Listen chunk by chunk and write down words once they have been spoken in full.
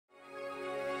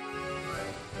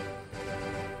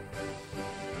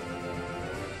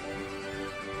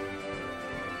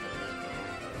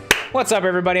What's up,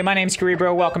 everybody? My name's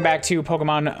Kuuribro. Welcome back to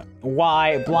Pokemon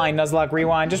Y Blind Nuzlocke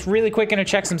Rewind. Just really quick, gonna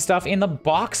check some stuff in the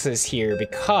boxes here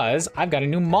because I've got a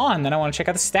new Mon that I want to check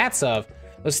out the stats of.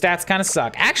 Those stats kind of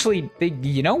suck. Actually,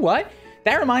 you know what?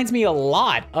 That reminds me a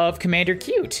lot of Commander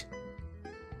Cute.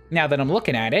 Now that I'm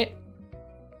looking at it.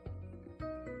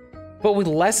 But with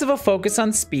less of a focus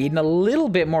on speed and a little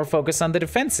bit more focus on the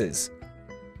defenses.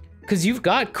 Because you've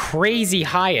got crazy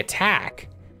high attack,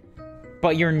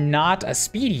 but you're not a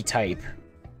speedy type.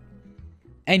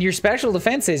 And your special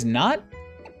defense is not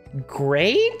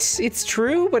great, it's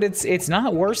true, but it's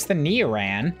not worse than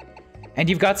Nidoran. And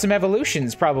you've got some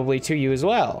evolutions probably to you as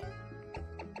well.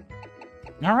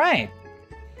 All right.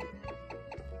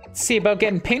 Let's see about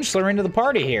getting Pinchler into the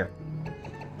party here.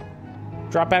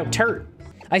 Drop out Turt.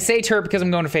 I say Turt because I'm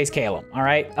going to face Caleb, all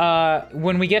right?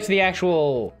 When we get to the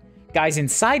actual guys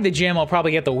inside the gym, I'll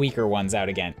probably get the weaker ones out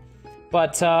again.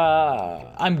 But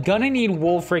I'm gonna need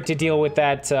Wolfric to deal with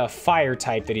that fire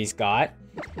type that he's got.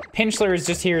 Pinchler is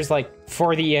just here as like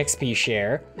for the EXP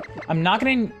share. I'm not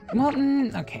gonna, well,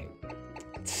 okay.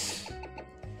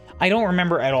 I don't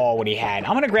remember at all what he had.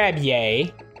 I'm gonna grab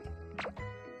Yay.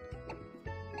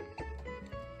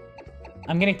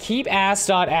 I'm gonna keep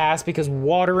Ass because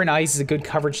water and ice is a good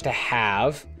coverage to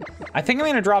have. I think I'm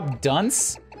gonna drop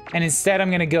Dunce, and instead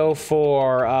I'm gonna go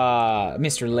for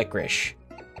Mr. Licorice.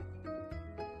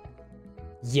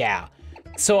 Yeah.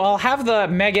 So I'll have the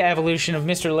Mega Evolution of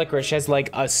Mr. Licorice as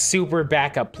like a super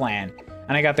backup plan.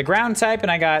 And I got the ground type, and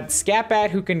I got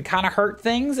Scatbat who can kind of hurt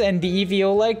things, and the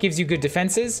Eviolite gives you good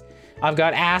defenses. I've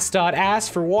got Ass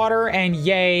for water, and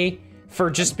Yay for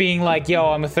just being like,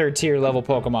 yo, I'm a 3rd tier level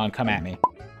Pokemon, come at me.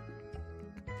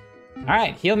 All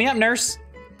right, heal me up, nurse.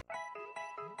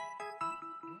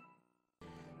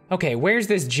 Okay, where's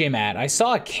this gym at? I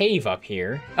saw a cave up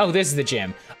here. Oh, this is the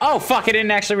gym. Oh, fuck, I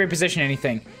didn't actually reposition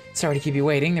anything. Sorry to keep you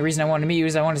waiting. The reason I wanted to meet you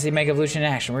is I wanted to see Mega Evolution in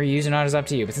action. Where you use or not is up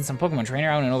to you. But since I'm Pokemon trainer,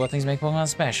 I want to know about things that make Pokemon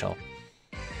special.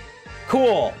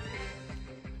 Cool.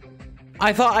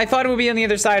 I thought it would be on the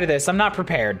other side of this. I'm not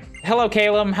prepared. Hello,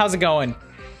 Caleb. How's it going?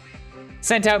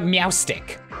 Sent out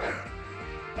Meowstic.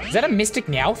 Is that a Mystic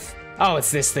Meowth? Oh,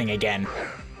 it's this thing again.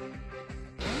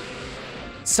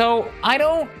 So, I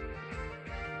don't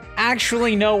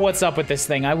actually know what's up with this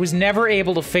thing. I was never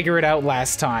able to figure it out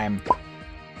last time.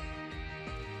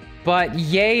 But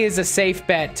Yay is a safe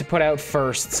bet to put out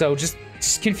first, so just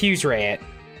Confuse Ray it.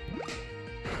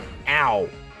 Ow.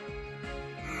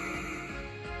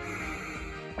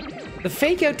 The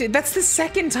fake out, that's the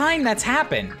second time that's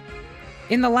happened.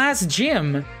 In the last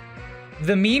gym,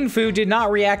 the Mean Food did not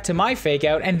react to my fake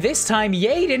out, and this time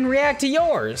Yay didn't react to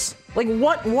yours. Like,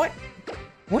 what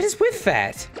is with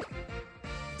that?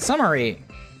 Summary.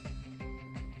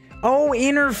 Oh,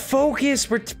 inner focus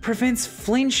prevents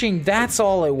flinching. That's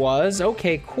all it was.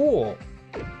 Okay, cool.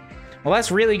 Well,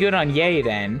 that's really good on Yay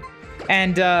then.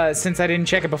 And since I didn't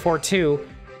check it before too,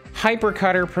 Hyper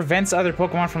Cutter prevents other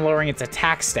Pokemon from lowering its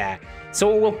attack stat.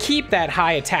 So it will keep that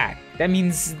high attack. That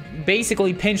means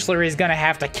basically Pinchler is gonna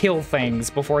have to kill things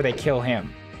before they kill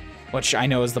him. Which I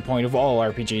know is the point of all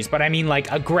RPGs, but I mean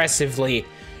like aggressively.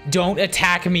 Don't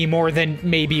attack me more than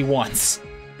maybe once.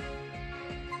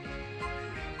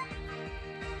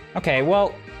 Okay,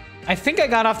 well, I think I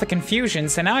got off the confusion,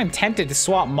 so now I'm tempted to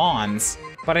swap Mons.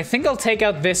 But I think I'll take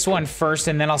out this one first,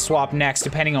 and then I'll swap next,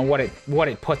 depending on what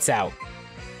it puts out.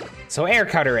 So Air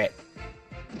Cutter it.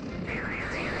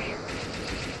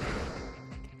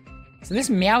 So this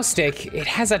Meowstic, it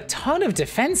has a ton of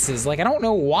defenses. Like, I don't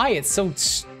know why it's so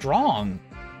strong.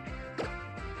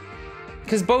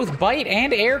 Because both Bite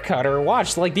and Air Cutter,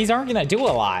 watch, like, these aren't gonna do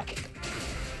a lot.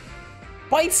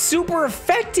 Bite's super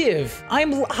effective.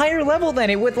 I'm higher level than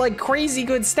it with like crazy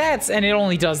good stats, and it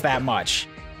only does that much.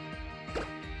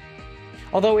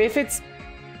 Although if it's,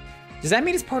 does that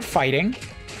mean it's part fighting?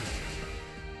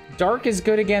 Dark is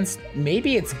good against,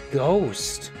 maybe it's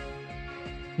Ghost.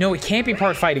 No, it can't be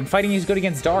part fighting. Fighting is good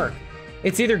against Dark.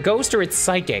 It's either Ghost or it's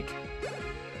Psychic.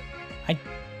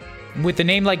 With the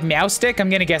name like Meowstic, I'm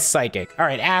gonna guess Psychic. All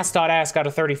right, Ass got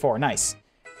a 34, nice.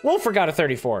 Wolfric got a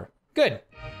 34, good.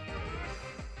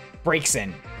 Breaks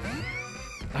in.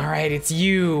 All right, it's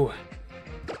you.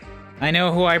 I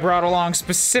know who I brought along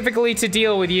specifically to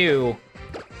deal with you.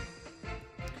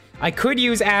 I could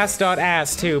use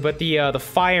Ass too, but the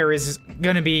fire is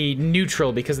gonna be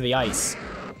neutral because of the ice.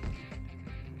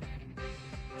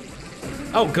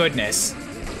 Oh goodness.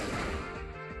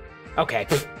 Okay.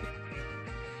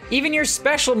 Even your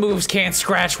special moves can't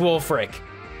scratch Wolfric.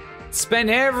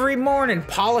 Spend every morning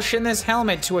polishing this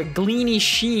helmet to a gleamy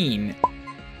sheen.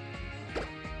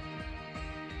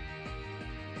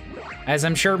 As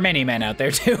I'm sure many men out there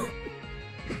do.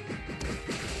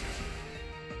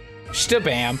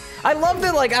 Stabam. I love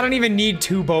that, like, I don't even need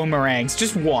 2 bone meringues,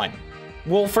 just 1.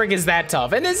 Wulfric is that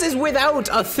tough. And this is without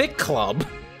a thick club.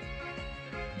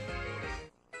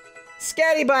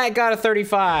 Scattybite got a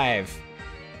 35.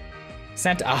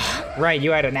 Right,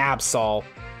 you had an Absol.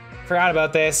 Forgot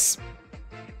about this.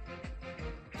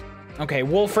 Okay,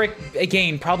 Wulfric,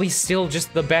 again, probably still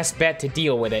just the best bet to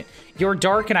deal with it. You're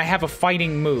dark and I have a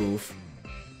fighting move.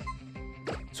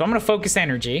 So I'm gonna focus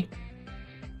energy.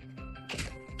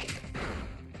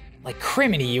 Like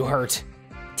criminy, you hurt.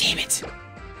 Damn it.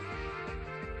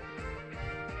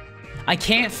 I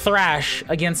can't thrash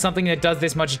against something that does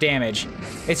this much damage.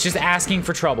 It's just asking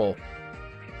for trouble.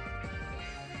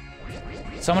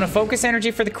 So I'm gonna focus energy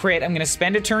for the crit. I'm gonna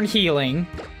spend a turn healing.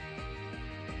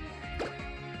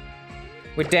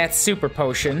 With Death's Super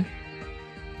Potion.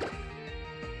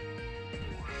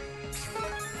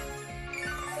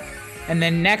 And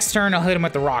then next turn, I'll hit him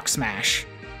with the Rock Smash.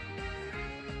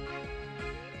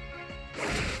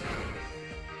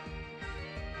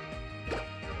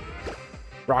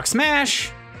 Rock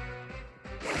Smash!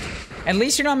 At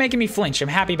least you're not making me flinch. I'm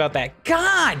happy about that.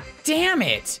 God damn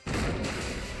it!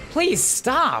 Please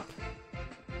stop.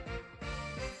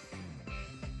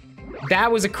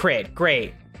 That was a crit.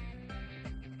 Great.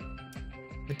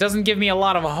 It doesn't give me a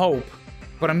lot of hope,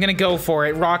 but I'm gonna go for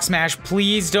it. Rock Smash,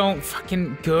 please don't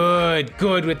fucking...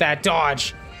 Good with that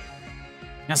dodge.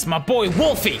 That's my boy,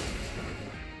 Wolfie.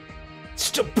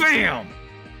 Bam!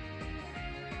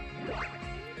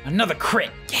 Another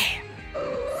crit, yeah.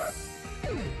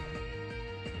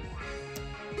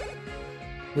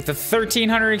 With the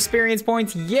 1,300 experience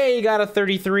points, Yay got a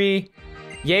 33.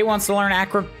 Yay wants to learn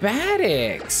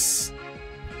acrobatics.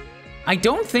 I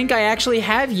don't think I actually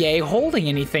have Yay holding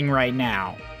anything right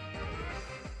now.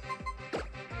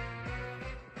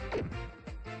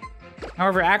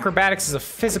 However, acrobatics is a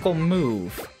physical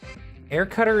move. Air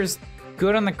Cutter is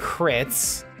good on the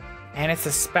crits, and it's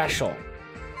a special.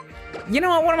 You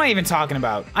know what am I even talking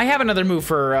about? I have another move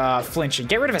for flinching.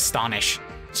 Get rid of Astonish.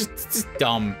 Just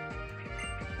dumb.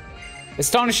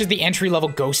 Astonish is the entry-level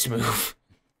ghost move.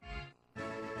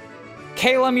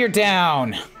 Calum, you're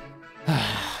down.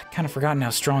 Kind of forgotten how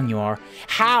strong you are.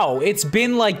 How? It's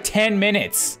been like 10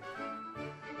 minutes.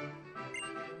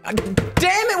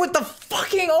 Damn it with the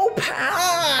fucking opal!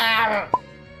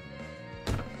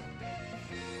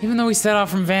 Even though we set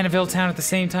off from Vanderbilt Town at the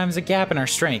same time, as a gap in our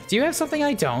strength. Do you have something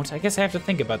I don't? I guess I have to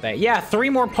think about that. Yeah, 3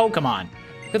 more Pokemon.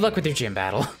 Good luck with your gym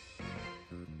battle.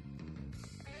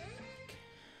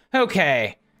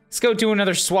 Okay, let's go do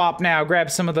another swap now. Grab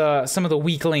some of the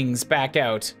weaklings back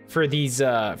out for these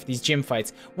gym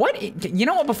fights. What? You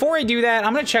know what? Before I do that,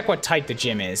 I'm gonna check what type the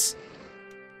gym is.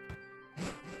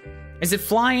 Is it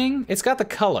flying? It's got the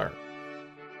color.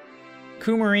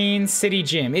 Coumarine City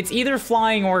Gym. It's either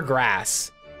flying or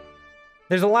grass.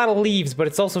 There's a lot of leaves, but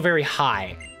it's also very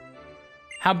high.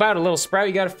 How about a little sprout?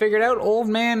 You got it figured out, old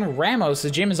man Ramos.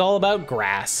 The gym is all about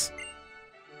grass.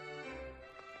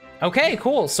 Okay,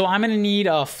 cool. So I'm gonna need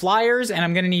flyers and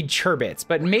I'm gonna need Churbits,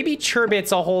 but maybe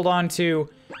Churbits I'll hold on to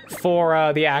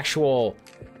for the actual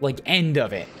like end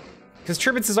of it. Because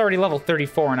Churbits is already level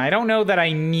 34 and I don't know that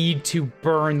I need to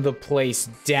burn the place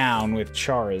down with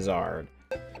Charizard.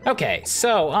 Okay,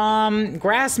 so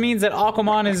grass means that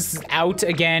Aquamon is out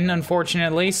again,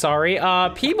 unfortunately, sorry.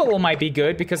 Peeble might be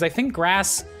good because I think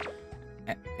grass,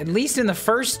 at least in the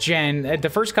first gen, the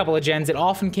first couple of gens, it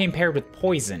often came paired with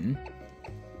poison.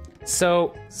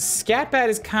 So, Scatbat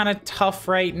is kind of tough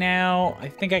right now. I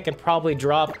think I could probably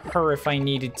drop her if I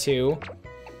needed to.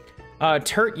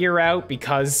 Turt, you're out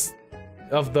because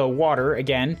of the water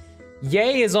again.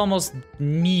 Yay is almost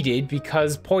needed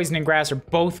because poison and grass are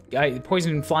both,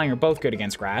 poison and flying are both good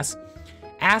against grass.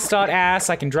 Ass,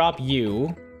 I can drop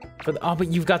you. Oh, but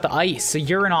you've got the ice, so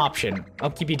you're an option. I'll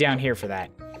keep you down here for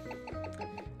that.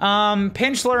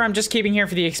 Pinchler, I'm just keeping here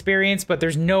for the experience, but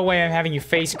there's no way I'm having you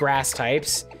face grass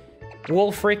types.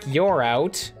 Wulfric, you're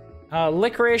out.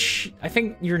 Licorice, I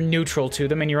think you're neutral to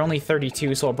them, and you're only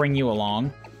 32, so I'll bring you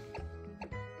along.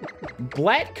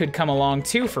 Blet could come along,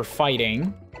 too, for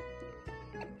fighting.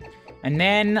 And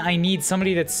then I need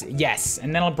somebody that's... Yes,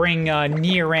 and then I'll bring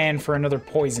Niaran for another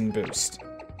poison boost.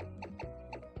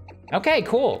 Okay,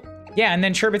 cool. Yeah, and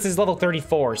then Churbits is level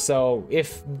 34, so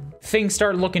if things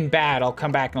start looking bad, I'll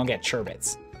come back and I'll get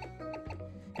Churbits.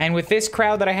 And with this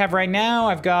crowd that I have right now,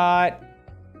 I've got...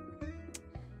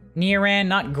 Niaran,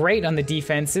 not great on the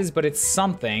defenses, but it's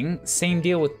something. Same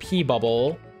deal with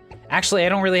P-Bubble. Actually, I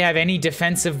don't really have any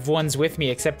defensive ones with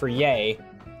me except for Yay.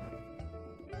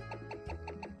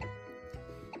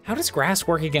 How does grass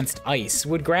work against ice?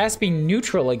 Would grass be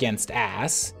neutral against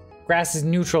ass? Grass is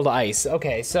neutral to ice.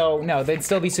 Okay, so no, they'd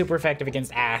still be super effective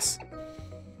against ass.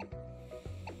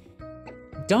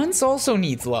 Dunce also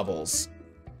needs levels.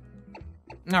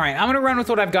 All right, I'm gonna run with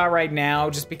what I've got right now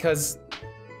just because...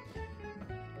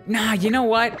 Nah, you know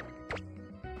what?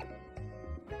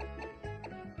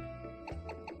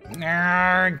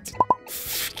 I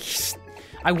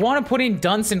want to put in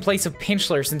Dunce in place of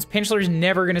Pinchler, since Pinchler's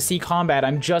never gonna see combat.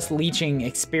 I'm just leeching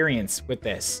experience with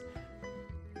this.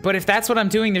 But if that's what I'm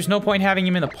doing, there's no point having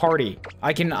him in the party.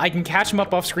 I can catch him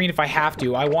up off screen if I have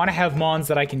to. I want to have mons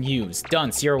that I can use.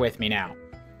 Dunce, you're with me now.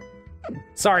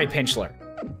 Sorry, Pinchler.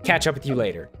 Catch up with you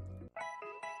later.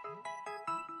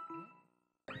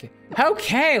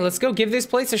 Okay, let's go give this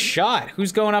place a shot.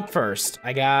 Who's going up first?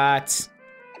 I got...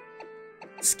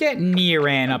 Let's get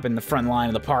Niran up in the front line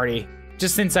of the party.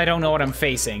 Just since I don't know what I'm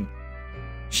facing.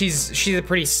 She's a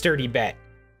pretty sturdy bet.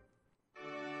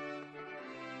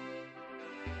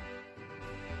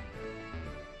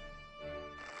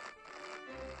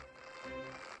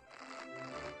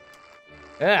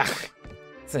 Ugh.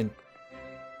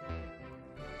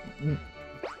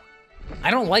 I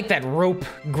don't like that rope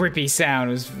grippy sound.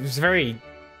 It was very,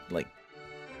 like,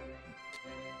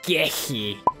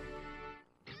 gecky.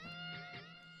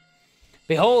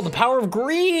 Behold, the power of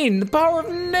green, the power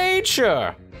of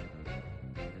nature.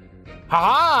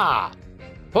 Ha-ha!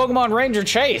 Pokemon Ranger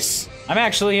Chase. I'm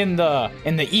actually in the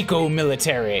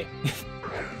eco-military.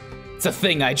 It's a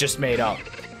thing I just made up.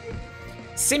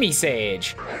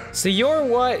 Simisage. So you're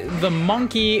what the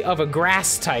monkey of a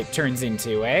grass type turns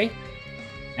into, eh?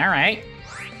 Alright.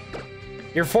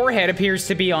 Your forehead appears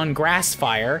to be on grass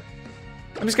fire.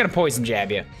 I'm just gonna poison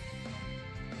jab you.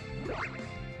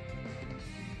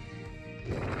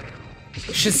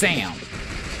 Shazam.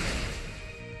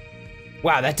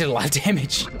 Wow, that did a lot of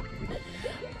damage.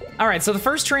 Alright, so the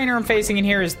first trainer I'm facing in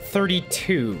here is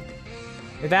 32.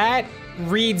 That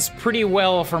reads pretty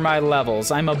well for my levels.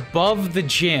 I'm above the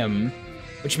gym,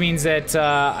 which means that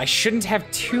I shouldn't have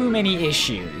too many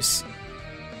issues.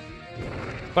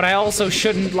 But I also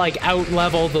shouldn't, like,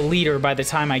 out-level the leader by the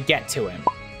time I get to him.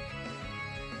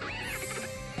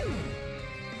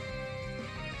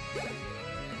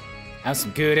 That's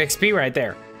some good XP right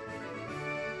there.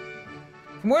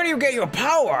 Where do you get your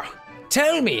power?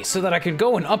 Tell me, so that I can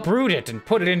go and uproot it and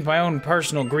put it in my own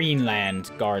personal Greenland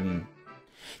garden.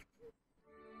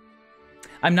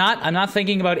 I'm not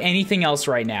thinking about anything else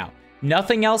right now.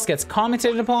 Nothing else gets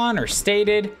commented upon or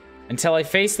stated until I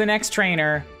face the next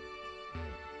trainer,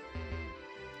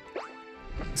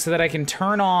 so that I can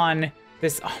turn on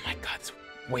this. Oh my god, this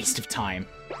waste of time.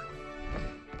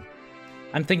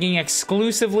 I'm thinking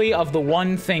exclusively of the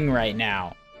one thing right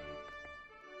now.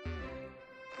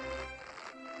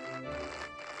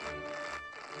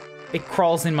 It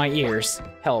crawls in my ears.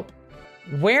 Help.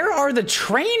 Where are the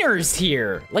trainers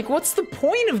here? Like, what's the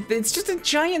point of this? It's just a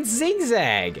giant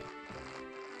zigzag.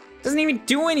 Doesn't even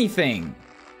do anything.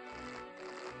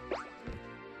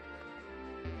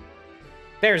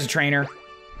 There's a trainer.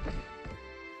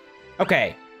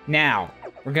 Okay, now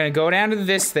we're gonna go down to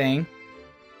this thing.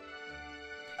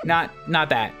 Not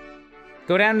that.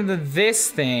 Go down to this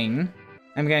thing.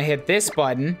 I'm gonna hit this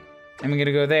button. I'm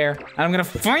gonna go there. And I'm gonna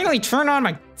finally turn on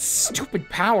my stupid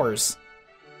powers.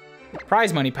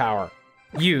 Prize money power.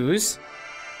 Use.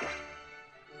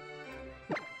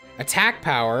 Attack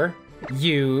power.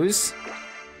 Use.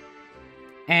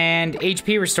 And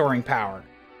HP restoring power.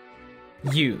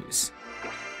 Use.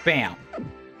 Bam.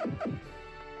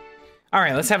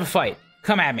 Alright, let's have a fight.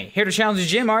 Come at me. Here to challenge the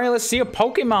gym, are you? Let's see your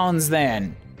Pokemons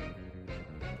then.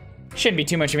 Shouldn't be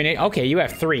too much of an... Okay, you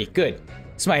have 3. Good.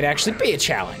 This might actually be a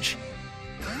challenge.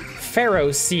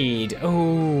 Pharaoh Seed.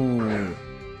 Ooh.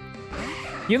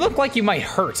 You look like you might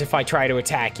hurt if I try to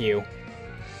attack you.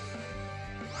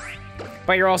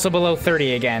 But you're also below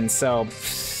 30 again, so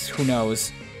who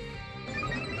knows.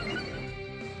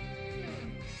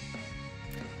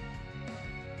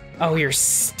 Oh, you're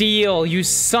Steel, you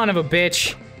son of a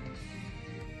bitch.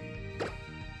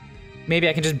 Maybe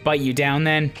I can just bite you down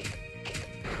then.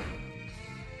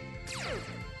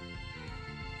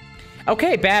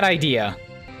 Okay, bad idea.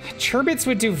 Cherbits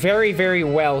would do very, very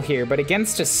well here, but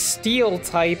against a Steel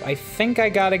type, I think I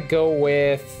gotta go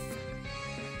with...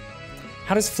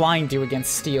 How does Flying do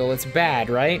against Steel? It's bad,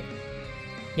 right?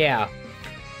 Yeah.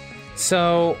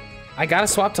 So, I gotta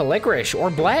swap to Licorice, or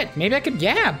Blett. Maybe I could,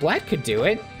 yeah, Blett could do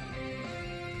it.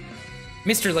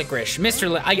 Mr. Licorice,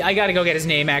 I gotta go get his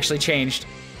name actually changed.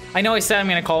 I know I said I'm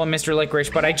gonna call him Mr.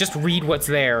 Licorice, but I just read what's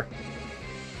there.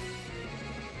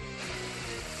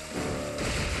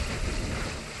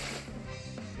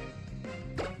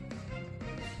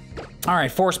 All right,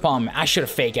 Force Palm. I should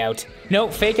have Fake Out. No,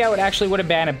 Fake Out actually would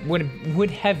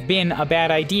have been a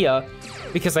bad idea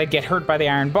because I'd get hurt by the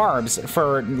iron barbs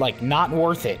for, like, not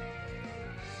worth it.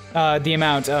 The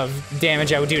amount of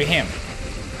damage I would do to him.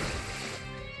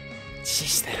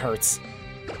 Jeez, that hurts.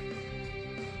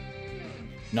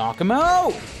 Knock him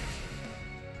out!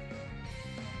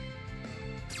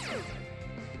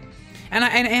 And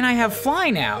I have Fly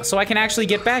now, so I can actually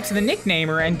get back to the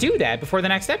nicknamer and do that before the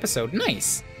next episode.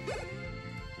 Nice.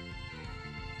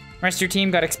 Rest of your team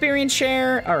got experience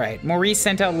share. All right, Maurice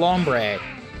sent out Lombre.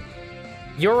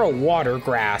 You're a water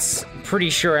grass. Pretty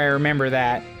sure I remember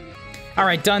that. All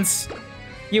right, Dunce,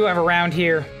 you have a round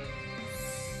here.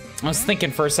 I was thinking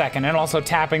for a second and also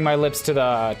tapping my lips to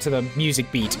the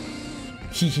music beat.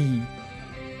 Hee hee.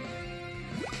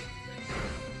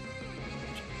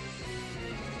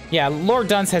 Yeah, Lord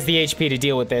Dunce has the HP to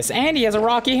deal with this, and he has a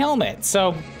rocky helmet,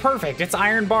 so perfect. It's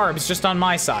iron barbs just on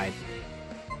my side.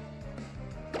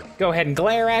 Go ahead and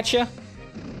glare at you.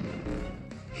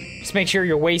 Just make sure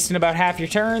you're wasting about half your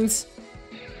turns.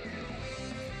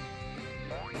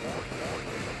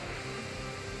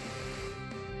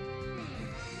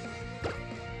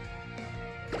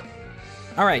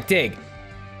 All right, dig.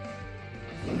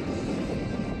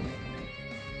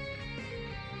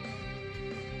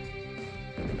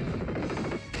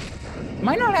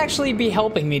 Might not actually be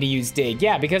helping me to use dig.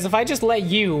 Yeah, because if I just let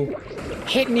you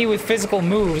hit me with physical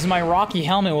moves, my rocky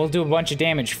helmet will do a bunch of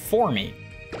damage for me.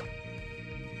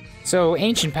 So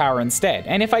ancient power instead.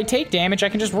 And if I take damage, I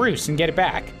can just roost and get it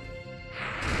back.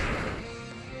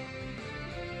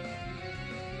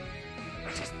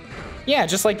 Yeah,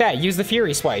 just like that. Use the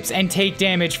Fury Swipes and take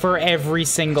damage for every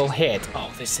single hit.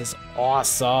 Oh, this is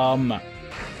awesome.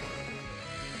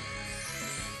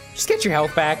 Just get your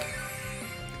health back.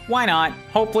 Why not?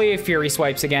 Hopefully it Fury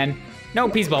Swipes again. No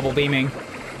Peace Bubble Beaming.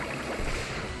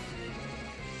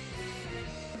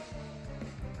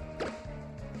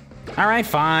 Alright,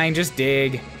 fine. Just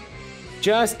dig.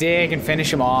 Just dig and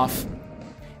finish him off.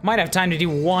 Might have time to do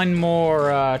one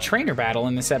more trainer battle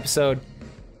in this episode.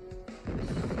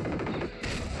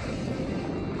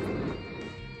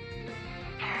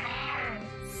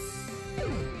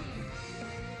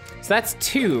 So that's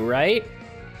 2, right?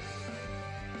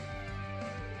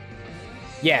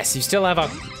 Yes, you still have a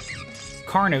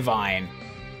Carnivine.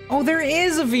 Oh, there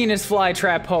is a Venus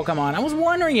Flytrap Pokemon. I was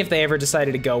wondering if they ever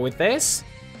decided to go with this.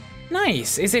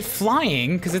 Nice. Is it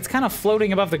flying? Because it's kind of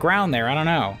floating above the ground there. I don't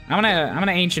know. I'm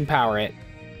gonna Ancient Power it.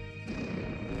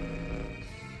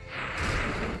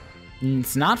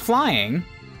 It's not flying.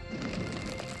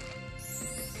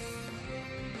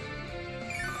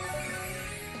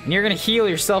 And you're gonna heal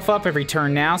yourself up every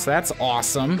turn now, so that's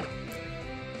awesome.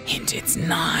 And it's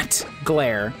not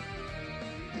Glare.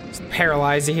 Just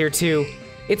paralyze it here too.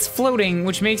 It's floating,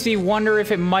 which makes me wonder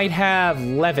if it might have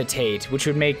Levitate, which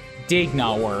would make Dig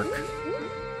not work.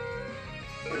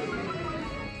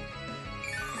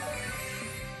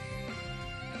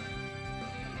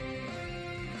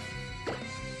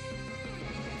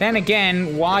 Then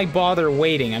again, why bother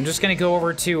waiting? I'm just gonna go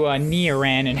over to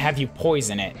Nidoran and have you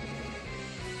poison it.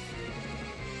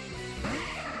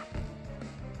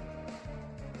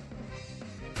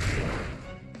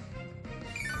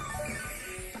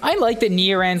 I like that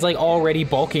Nidoran's like already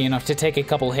bulky enough to take a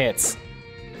couple hits.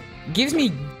 Gives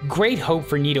me great hope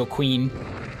for Nidoqueen.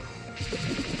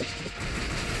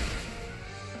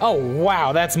 Oh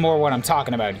wow, that's more what I'm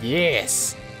talking about.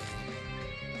 Yes.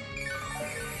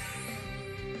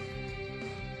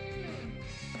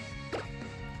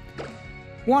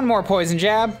 One more poison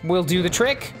jab will do the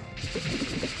trick.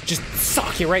 Just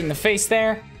sock you right in the face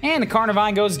there, and the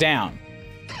Carnivine goes down.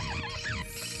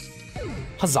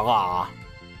 Huzzah.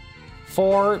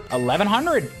 For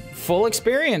 1100, full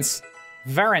experience.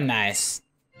 Very nice.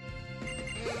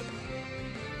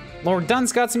 Lord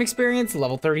Dunce got some experience,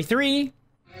 level 33.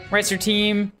 Rest of your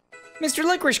team, Mr.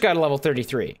 Licorice got a level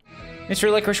 33.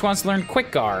 Mr. Licorice wants to learn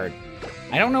Quick Guard.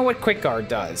 I don't know what Quick Guard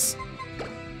does.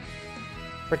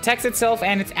 Protects itself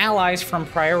and its allies from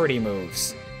priority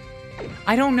moves.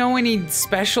 I don't know any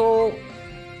special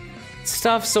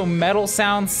stuff, so Metal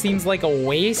Sound seems like a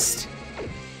waste.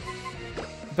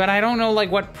 But I don't know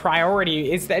like what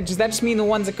priority is that. Does that just mean the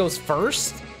ones that goes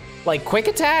first? Like Quick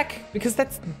Attack? Because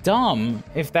that's dumb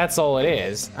if that's all it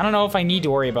is. I don't know if I need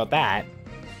to worry about that.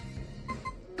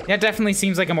 That definitely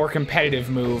seems like a more competitive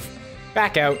move.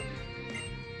 Back out.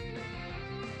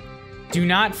 Do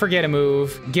not forget a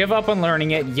move. Give up on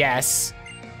learning it. Yes.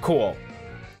 Cool.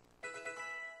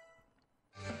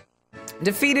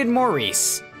 Defeated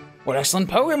Maurice. What excellent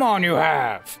Pokemon you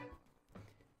have!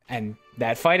 And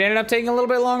that fight ended up taking a little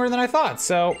bit longer than I thought,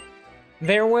 so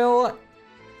there will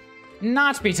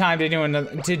not be time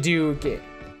to do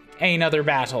another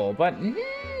battle, but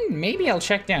maybe I'll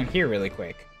check down here really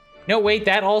quick. No, wait,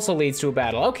 that also leads to a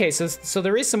battle. Okay, so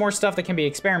there is some more stuff that can be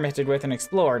experimented with and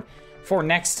explored for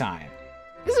next time.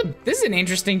 This is an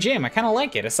interesting gym. I kind of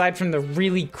like it, aside from the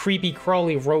really creepy,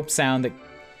 crawly rope sound that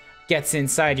gets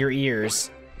inside your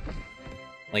ears.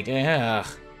 Like, ugh.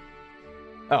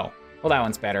 Oh, well, that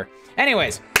one's better.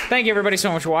 Anyways, thank you everybody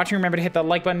so much for watching. Remember to hit the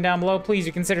like button down below. Please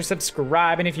do consider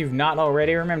subscribing if you've not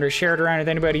already. Remember to share it around with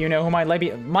anybody you know who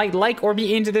might like or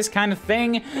be into this kind of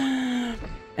thing.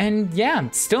 And yeah,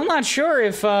 I'm still not sure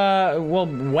if, well,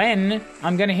 when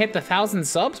I'm gonna hit the 1,000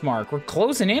 subs mark. We're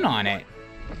closing in on it.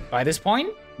 By this point,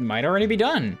 it might already be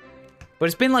done. But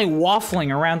it's been like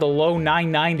waffling around the low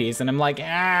 990s, and I'm like,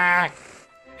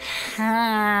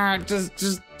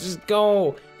 just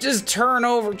go. Just turn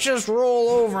over, just roll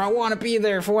over. I wanna be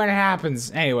there for when it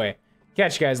happens. Anyway,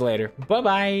 catch you guys later.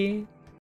 Bye-bye.